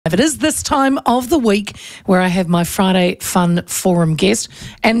It is this time of the week where I have my Friday Fun Forum guest.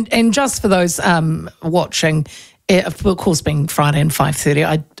 And just for those watching, of course being Friday and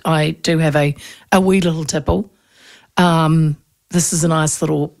 5:30, I do have a wee little tipple. This is a nice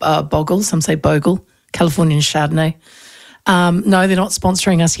little boggle, some say bogle, Californian Chardonnay. No, they're not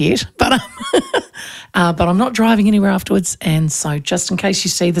sponsoring us yet, but I'm not driving anywhere afterwards. And so just in case you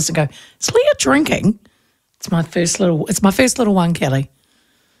see this and go, is Leah drinking? It's my first little one, Kelly.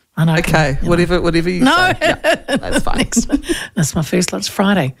 I know. Okay, whatever you say. Yeah, that's fine. That's my first lunch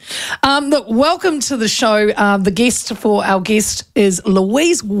Friday. Look, welcome to the show. The guest for our guest is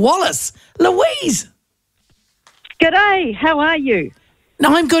Louise Wallace. Louise. G'day, how are you?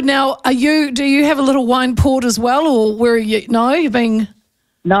 No, I'm good now. Do you have a little wine poured as well, or where are you? No, you're being...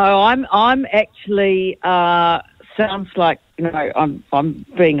 No, I'm actually, sounds like, I'm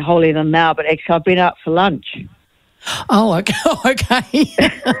being holier than thou, but actually I've been out for lunch. Oh, okay.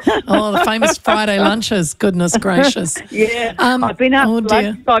 Oh, the famous Friday lunches. Goodness gracious. Yeah, I've been out for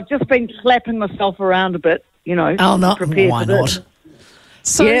lunch, so I've just been slapping myself around a bit, Oh, no, why not?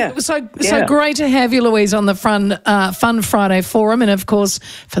 So great to have you, Louise, on the Fun Friday Forum. And, of course,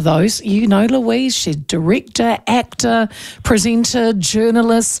 for those, Louise, she's director, actor, presenter,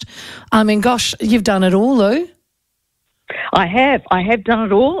 journalist. I mean, gosh, you've done it all, Lou. I have done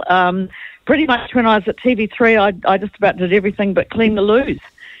it all. Pretty much when I was at TV3, I just about did everything but clean the loos.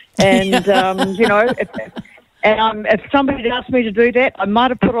 And, if somebody had asked me to do that, I might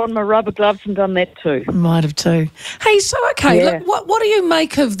have put on my rubber gloves and done that too. Might have too. Hey, so, okay, look, what do you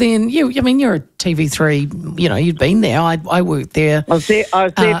make of then? You're a TV3, you've been there. I worked there. I was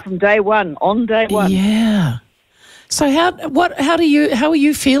there from day one, on day one. Yeah. So how are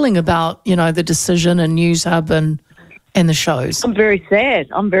you feeling about, the decision and News Hub and the shows? I'm very sad.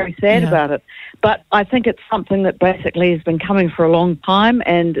 About it. But I think it's something that basically has been coming for a long time,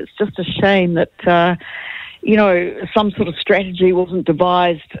 and it's just a shame that, some sort of strategy wasn't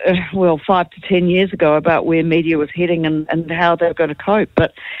devised, 5 to 10 years ago about where media was heading and how they were going to cope.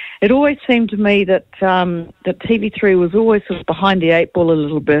 But it always seemed to me that that TV3 was always sort of behind the eight ball a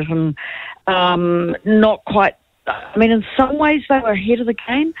little bit and not quite. I mean, in some ways they were ahead of the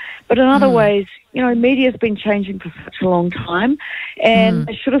game, but in other ways, media's been changing for such a long time, and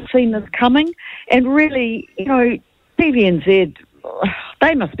they should have seen this coming. And really, TVNZ,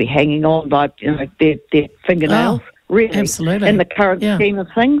 they must be hanging on by their fingernails, really, absolutely, in the current scheme of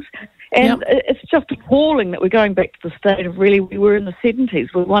things. And it's just appalling that we're going back to the state of really we were in the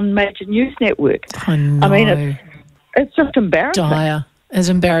 70s with one major news network. I know. I mean, it's just embarrassing. Dire. It's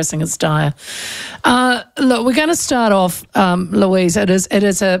embarrassing. It's dire. Look, we're going to start off, Louise.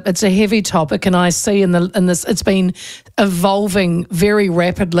 It's a heavy topic, and I see in this it's been evolving very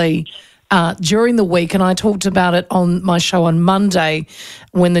rapidly during the week. And I talked about it on my show on Monday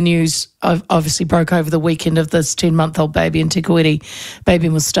when the news obviously broke over the weekend of this 10-month-old baby in Te Kuiti, baby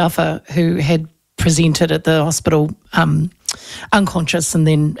Mustafa, who had presented at the hospital unconscious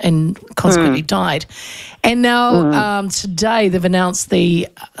and consequently died. And now today they've announced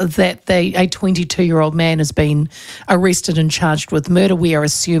that a 22-year-old man has been arrested and charged with murder. We are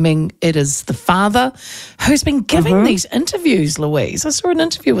assuming it is the father who's been giving these interviews, Louise. I saw an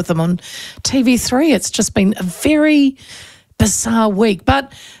interview with him on TV3. It's just been a very bizarre week.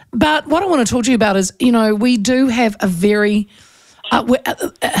 But what I want to talk to you about is, we do have a very...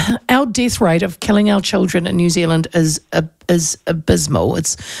 our death rate of killing our children in New Zealand is abysmal.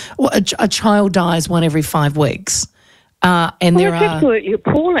 It's a child dies 1 every 5 weeks, and it's absolutely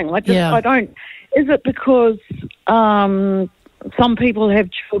appalling. I don't. Is it because some people have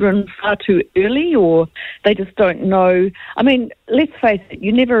children far too early, or they just don't know? I mean, let's face it,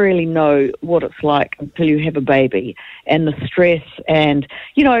 you never really know what it's like until you have a baby and the stress. And,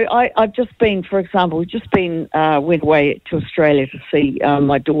 I've just been, for example, went away to Australia to see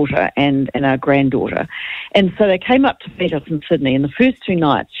my daughter and our granddaughter. And so they came up to meet us in Sydney. And the first 2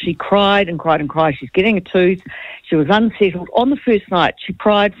 nights, she cried and cried and cried. She's getting a tooth. She was unsettled. On the first night, she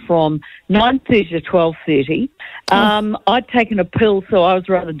cried from 9:30 to 12:30. I'd taken a pill, so I was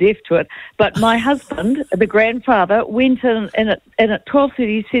rather deaf to it. But my husband, the grandfather, went in and at 12:30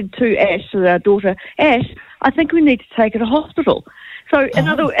 he said to Ash, to our daughter, Ash, I think we need to take her to hospital. So,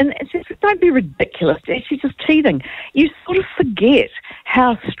 and she said, don't be ridiculous. She's just teething. You sort of forget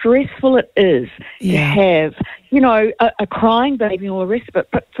how stressful it is to have, a crying baby and all the rest of it.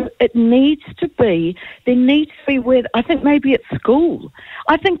 But there needs to be where, I think maybe at school.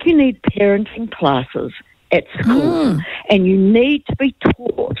 I think you need parenting classes at school, and you need to be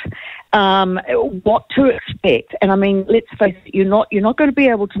taught what to expect. And I mean, let's face it, you're not going to be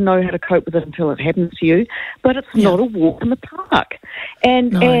able to know how to cope with it until it happens to you. But it's not a walk in the park,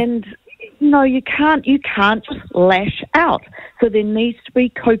 and no, you can't just lash out. So there needs to be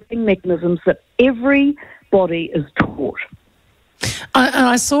coping mechanisms that everybody is taught.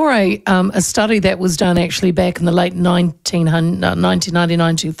 I saw a study that was done actually back in the late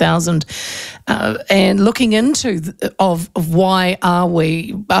 1999, 2000, and looking into of why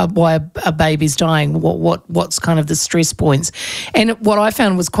why are babies dying, what's kind of the stress points. And what I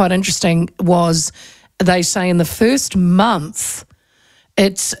found was quite interesting was they say in the first month,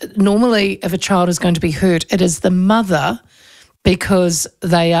 it's normally if a child is going to be hurt, it is the mother because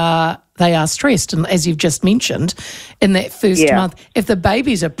they are stressed. And as you've just mentioned, in that first month, if the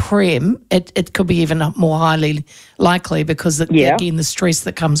baby's a prem, it could be even more highly likely because, again, the stress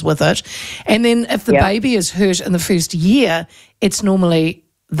that comes with it. And then if the baby is hurt in the first year, it's normally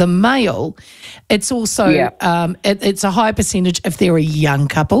the male. It's also, it's a high percentage if they're a young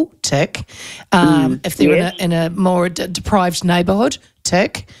couple, tick. If they're in a more deprived neighbourhood,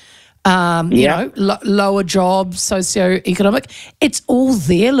 tick. You know, lower job, socioeconomic. It's all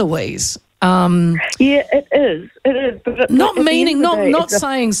there, Louise. It is. But not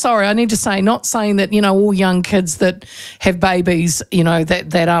saying, sorry, I need to say, not saying that, you know, all young kids that have babies, you know,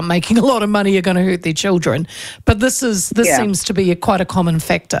 that aren't making a lot of money are going to hurt their children. But this seems to be quite a common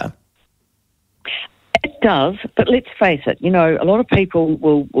factor. It does, but let's face it, you know, a lot of people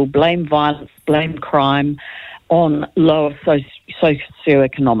will blame violence, blame crime on lower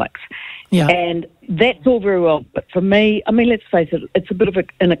socioeconomics. Yeah. And that's all very well. But for me, I mean, let's face it, it's a bit of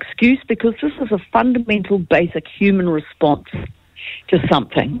an excuse because this is a fundamental, basic human response to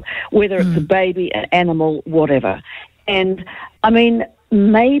something, whether it's a baby, an animal, whatever. And, I mean,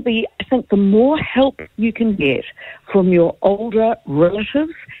 maybe I think the more help you can get from your older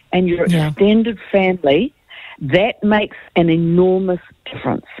relatives and your extended family, that makes an enormous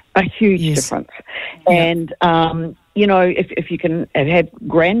difference, a huge difference. And, you know, if you can have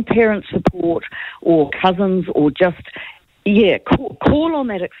grandparent support or cousins or just, call on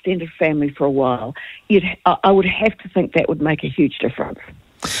that extended family for a while, I would have to think that would make a huge difference.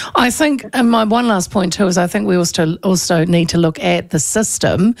 I think, and my one last point too is I think we also need to look at the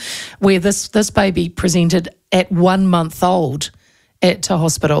system where this baby presented at 1 month old to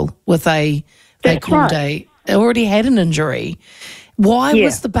hospital with they already had an injury. Why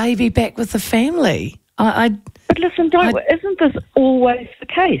was the baby back with the family? But listen, isn't this always the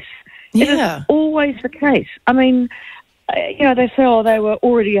case? It is always the case. I mean, you know, they say, they were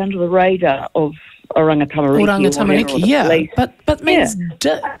already under the radar of Orangatamariki, but means,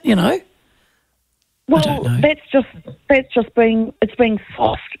 you know. Well, I don't know. that's just being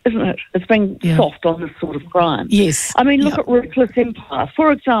soft, isn't it? It's being soft on this sort of crime. Yes. I mean, look at Ruthless Empire.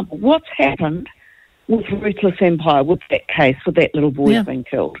 For example, what's happened with Ruthless Empire, with that case, with that little boy being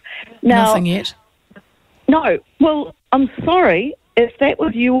killed? Now, nothing yet. No. Well, I'm sorry. If that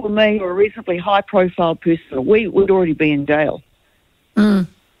was you or me or a reasonably high-profile person, we would already be in jail. Yeah.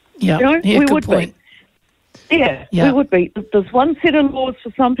 You know, we would point. Be. We would be. There's one set of laws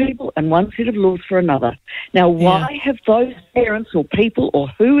for some people and one set of laws for another. Now, why have those parents or people or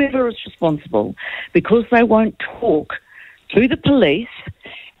whoever is responsible, because they won't talk to the police,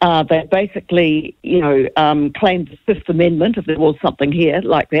 they basically, you know, claim the Fifth Amendment, if there was something here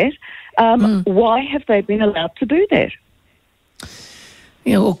like that, why have they been allowed to do that?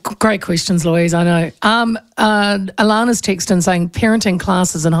 Yeah, well, great questions, Louise, I know. Alana's texting saying parenting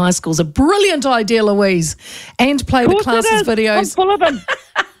classes in high school is a brilliant idea, Louise, and play the classes videos. I'm full of them.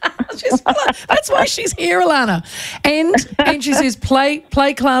 That's why she's here, Alana. And she says play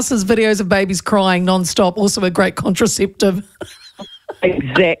classes videos of babies crying non-stop, also a great contraceptive.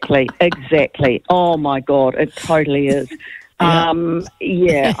 Exactly. Oh, my God, it totally is. I mean,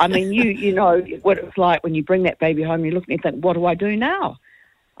 you know what it's like when you bring that baby home, you look and you think, what do I do now?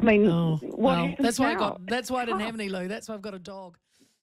 I mean, that's why I didn't have any, Lou. That's why I've got a dog.